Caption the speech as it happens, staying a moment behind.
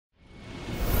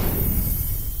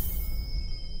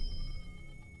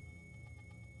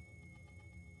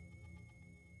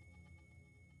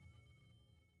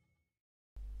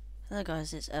Hello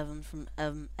guys, it's Evan from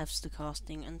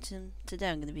Evstercasting, and today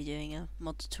I'm going to be doing a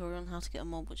mod tutorial on how to get a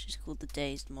mod which is called the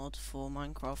Dayz mod for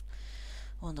Minecraft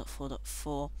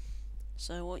 1.4.4.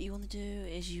 So what you want to do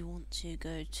is you want to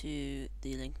go to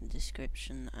the link in the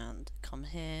description and come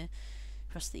here,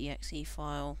 press the exe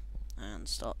file and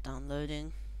start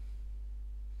downloading,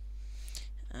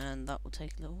 and that will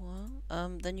take a little while.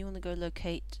 Then you want to go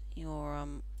locate your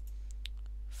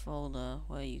folder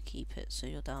where you keep it, so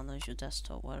your downloads, your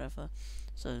desktop, whatever.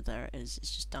 So there it is,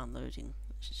 it's just downloading,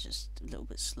 which is just a little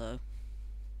bit slow.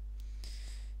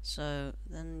 So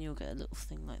then you'll get a little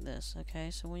thing like this. Okay,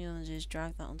 so what you want to do is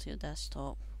drag that onto your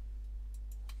desktop,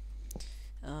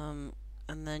 and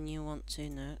then you want to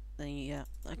then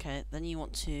you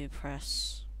want to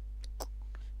press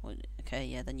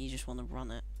then you just want to run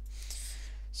it.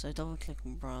 So double click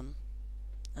and run,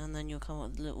 and then you'll come up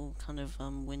with a little kind of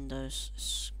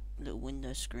little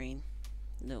window screen,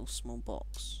 little small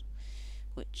box,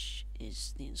 which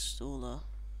is the installer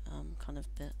kind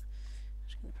of bit. I'm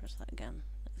just going to press that again.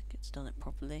 I think it's done it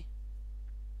properly.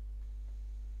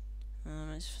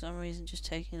 It's for some reason just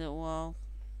taking a little while.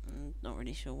 I'm not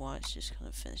really sure why. It's just kind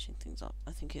of finishing things up.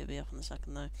 I think it'll be up in a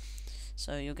second though.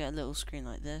 So you'll get a little screen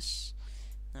like this.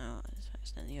 Now it's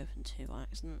accidentally opened too by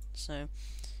accident. So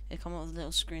it'll come up with a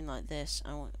little screen like this,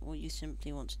 and what you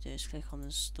simply want to do is click on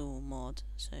install mod.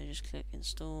 So just click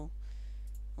install.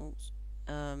 Oops.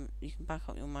 You can back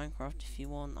up your Minecraft if you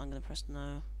want. I'm going to press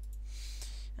no,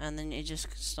 and then you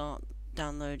just start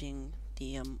downloading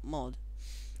the mod,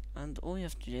 and all you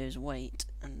have to do is wait,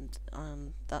 and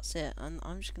that's it. And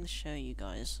I'm just going to show you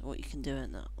guys what you can do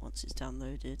in that once it's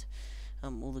downloaded,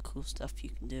 all the cool stuff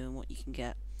you can do and what you can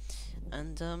get.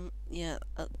 And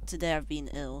today I've been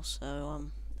ill, so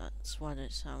that's why I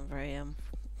don't sound very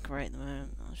great at the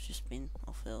moment. I've just been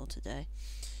off ill today.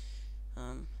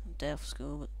 Day off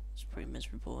school, but it's pretty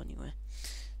miserable anyway.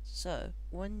 So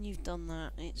when you've done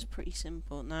that, it's pretty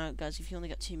simple. Now guys, if you want to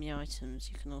get too many items,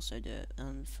 you can also do it,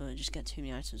 and for just get too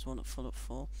many items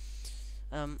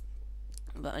 1.4.4.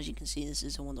 But as you can see, this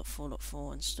is a 1.4.4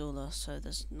 installer, so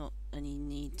there's not any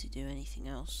need to do anything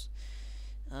else,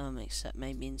 except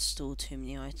maybe install too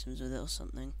many items with it or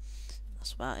something.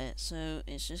 That's about it. So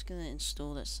it's just going to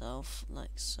install itself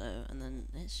like so, and then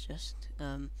it's just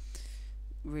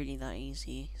really that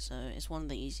easy. So it's one of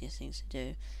the easiest things to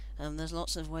do. There's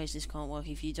lots of ways this can't work.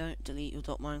 If you don't delete your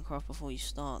 .minecraft before you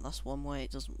start, that's one way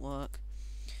it doesn't work,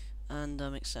 and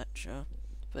etc.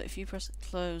 But if you press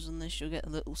close on this, you'll get a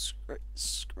little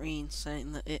screen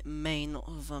saying that it may not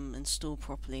have installed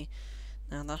properly.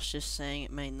 Now that's just saying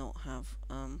it may not have.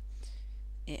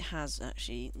 It has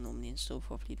actually normally installed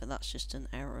properly, but that's just an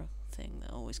error thing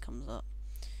that always comes up.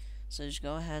 So just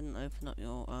go ahead and open up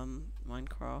your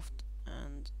Minecraft,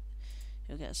 and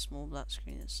you'll get a small black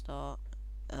screen at the start,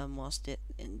 whilst it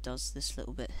does this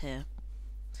little bit here.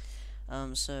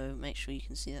 So make sure you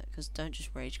can see that, because don't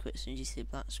just rage quit as soon as you see the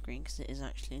black screen, because it is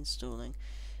actually installing.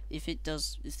 If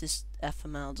this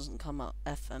FML doesn't come up,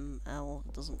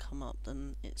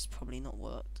 then it's probably not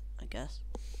worked, I guess.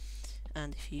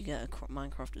 And if you get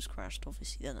Minecraft has crashed,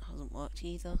 obviously then it hasn't worked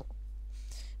either.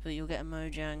 But you'll get a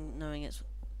Mojang knowing it's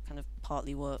kind of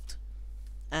partly worked,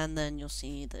 and then you'll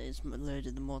see that it's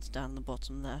loaded the mods down the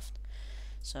bottom left.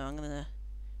 So I'm gonna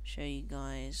show you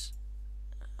guys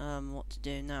what to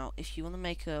do now. If you want to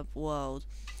make a world,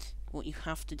 what you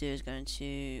have to do is go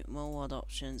into more world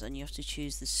options, and you have to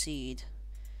choose the seed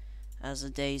as a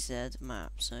DayZ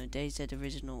map. So DayZ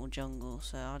original or jungle.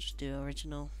 So I'll just do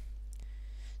original.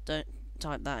 Don't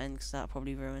type that in, because that'll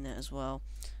probably ruin it as well.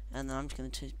 And then I'm just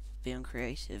going to be on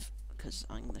creative, because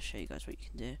I'm going to show you guys what you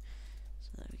can do. So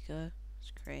there we go.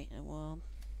 Let's create a world,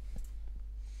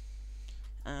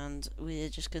 and we're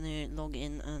just going to log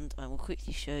in, and I will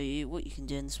quickly show you what you can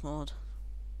do in this mod.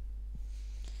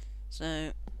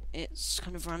 So it's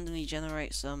kind of randomly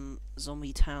generates some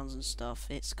zombie towns and stuff.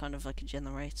 It's kind of like a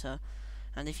generator,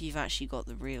 and if you've actually got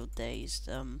the real Dayz,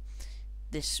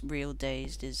 this real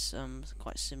Dayz is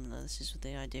quite similar. This is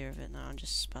the idea of it. Now I'm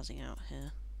just spazzing out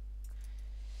here.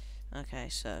 Okay,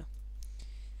 so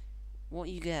what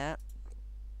you get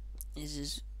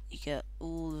is you get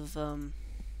all of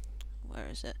where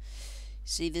is it?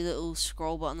 See the little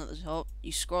scroll button at the top?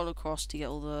 You scroll across to get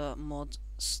all the mod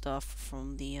stuff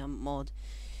from the mod.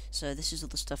 So this is all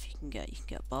the stuff you can get. You can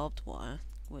get barbed wire,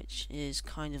 which is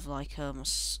kind of like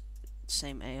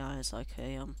same AI as like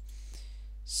a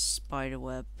spider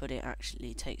web, but it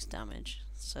actually takes damage,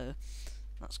 so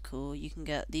that's cool. You can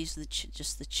get these are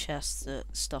just the chests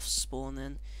that stuff spawn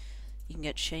in. You can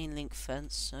get chain link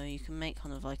fence, so you can make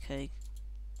kind of like a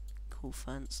cool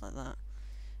fence like that,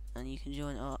 and you can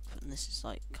join it up, and this is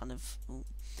like kind of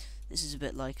This is a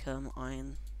bit like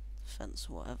iron fence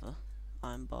or whatever,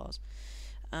 iron bars.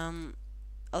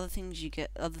 Other things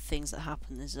that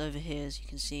happen is over here, as you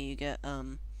can see, you get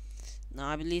now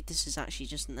I believe this is actually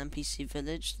just an NPC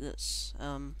village that's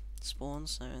spawned,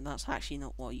 so that's actually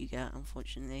not what you get,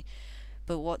 unfortunately.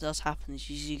 But what does happen is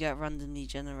you get randomly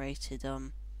generated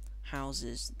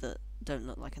houses that don't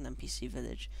look like an NPC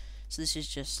village. So this is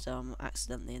just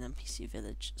accidentally an NPC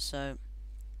village. So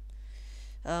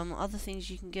other things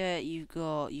you can get,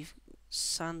 you've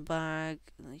sandbag.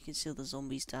 You can see all the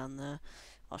zombies down there.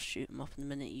 I'll shoot them up in a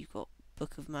minute. You've got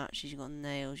book of matches. You've got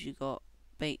nails. You've got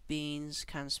baked beans,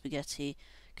 can of spaghetti,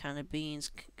 can of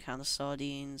beans, can of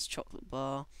sardines, chocolate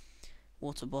bar,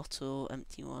 water bottle,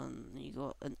 empty one. You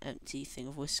got an empty thing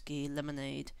of whiskey,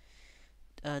 lemonade,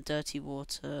 dirty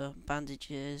water,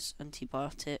 bandages,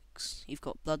 antibiotics. You've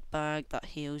got blood bag that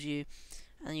heals you,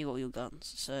 and you got all your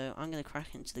guns. So I'm gonna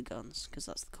crack into the guns because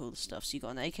that's the coolest stuff. So you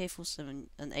got an AK-47,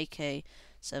 an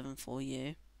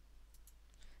AK-74U,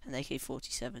 an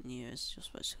AK-47U as you're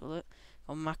supposed to call it.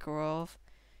 Got Makarov.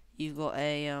 You've got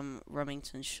a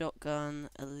Remington shotgun,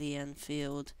 a Lee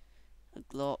Enfield, a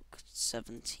Glock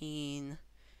 17,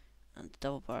 and a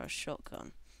double barrel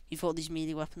shotgun. You've got these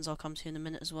melee weapons I'll come to in a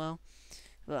minute as well.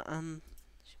 But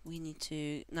we need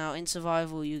to now in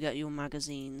survival you get your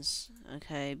magazines,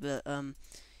 okay, but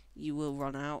you will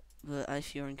run out, but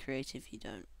if you're in creative you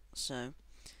don't. So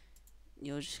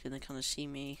you're just gonna kinda see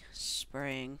me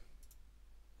spraying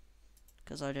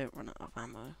because I don't run out of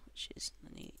ammo, which is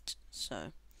neat.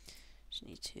 So just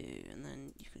need to, and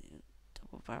then you can do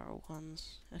double barrel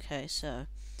ones. Okay, so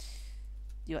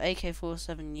your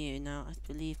AK-47U. Now I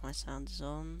believe my sound is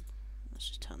on. Let's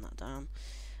just turn that down.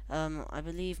 I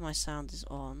believe my sound is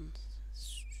on.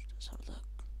 Let's have a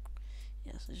look.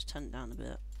 Yes, I just turned it down a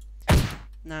bit.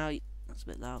 Now that's a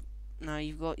bit loud. Now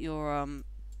you've got your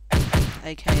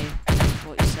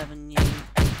AK-47U.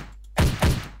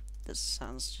 That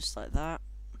sounds just like that.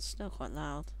 It's still quite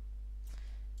loud.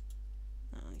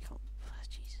 No, you can't.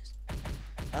 Jesus.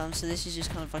 So this is just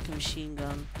kind of like a machine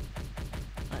gun,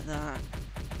 like that,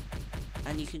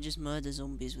 and you can just murder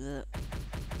zombies with it.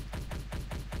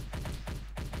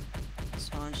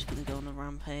 So I'm just gonna go on a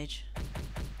rampage.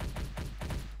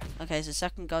 Okay, so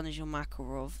second gun is your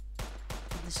Makarov.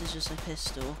 This is just a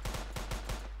pistol.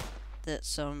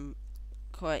 That's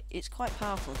it's quite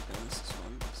powerful to be honest. This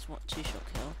one, it's what 2-shot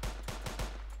kill.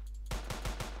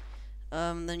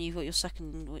 Then you've got your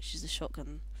second, which is the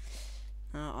shotgun.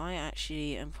 Now, I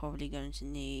actually am probably going to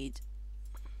need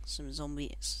some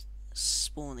zombie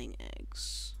spawning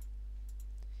eggs,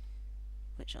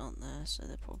 which aren't there, so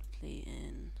they're probably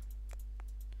in.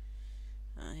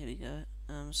 Here we go.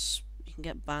 You can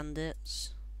get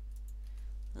bandits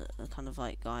that are kind of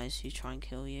like guys who try and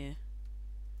kill you,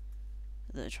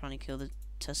 that are trying to kill the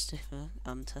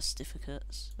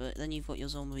testificates. But then you've got your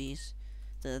zombies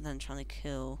that are then trying to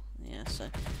kill. Yeah, so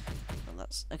well,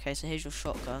 that's okay. So here's your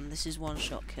shotgun. This is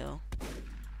 1-shot kill,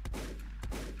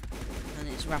 and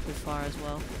it's rapid fire as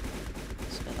well.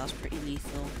 So that's pretty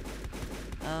lethal.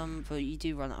 But you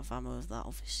do run out of ammo with that,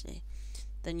 obviously.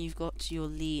 Then you've got your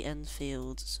Lee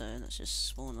Enfield. So let's just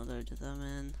spawn a load of them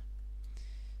in.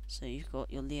 So you've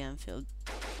got your Lee Enfield.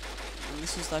 And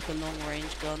this is like a long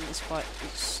range gun. It's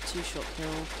 2-shot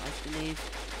kill, I believe.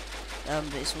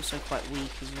 But it's also quite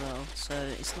weak as well, so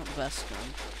it's not the best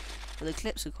gun. But the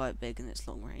clips are quite big and it's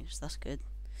long range, so that's good.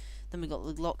 Then we got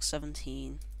the Glock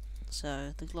 17.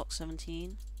 So the Glock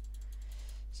 17,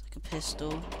 it's like a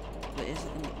pistol, but it's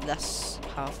less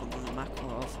powerful than the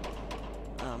Makarov.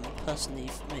 Personally,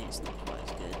 for me, it's not quite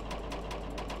as good.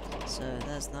 So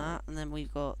there's that, and then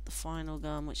we've got the final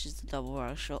gun, which is the double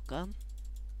barrel shotgun.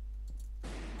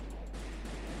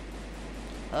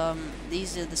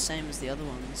 These are the same as the other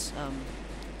ones,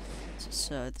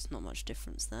 so there's not much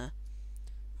difference there.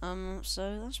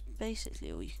 So that's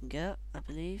basically all you can get, I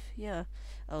believe. Yeah.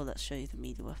 Oh, let's show you the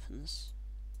melee weapons.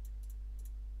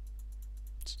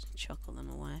 Just chuckle them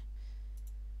away.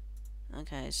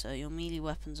 Okay, so your melee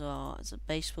weapons are: it's a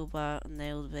baseball bat, a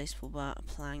nailed baseball bat, a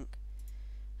plank,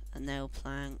 a nail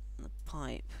plank, and a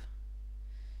pipe.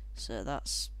 So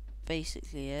that's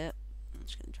basically it. I'm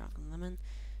just gonna drag them in.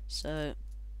 So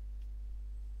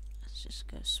let's just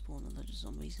go spawn a load of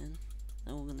zombies in.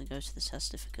 Then we're gonna go to the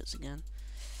certificates again,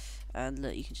 and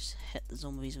look, you can just hit the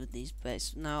zombies with these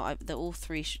base. Now they're all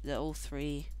three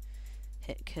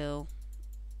hit kill.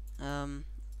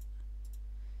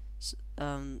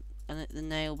 And the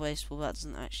nail baseball bat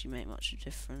doesn't actually make much of a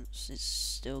difference. It's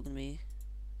still gonna be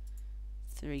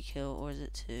 3 kill, or is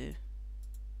it 2?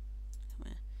 Come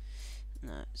here.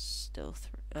 No, it's still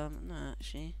 3. No,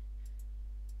 actually.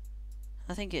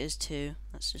 I think it is 2.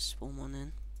 Let's just spawn one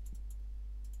in.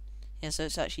 Yeah, so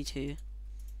it's actually 2.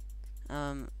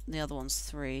 The other one's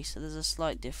 3, so there's a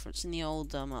slight difference. In the old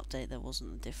update there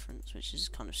wasn't a difference, which is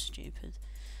kind of stupid.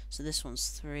 So this one's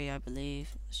 3, I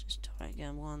believe. Let's just try it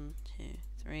again. 1, 2,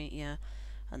 3, yeah.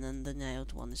 And then the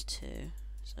nailed one is 2,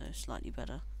 so slightly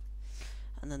better.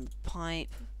 And then the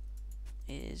pipe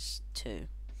is 2.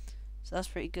 So that's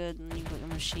pretty good. And then you've got your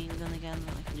machine gun again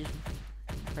that I can just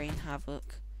rain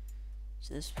havoc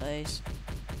to this place.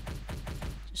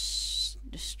 Just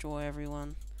destroy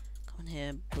everyone. Come in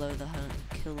here, blow the hunt,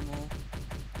 kill them all.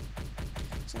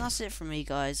 So that's it from me,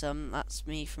 guys. That's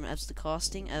me from Evs the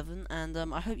Casting, Evan, and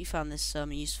I hope you found this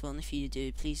useful. And if you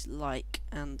do, please like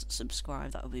and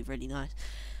subscribe. That would be really nice.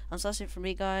 So that's it from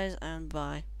me, guys, and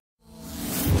bye.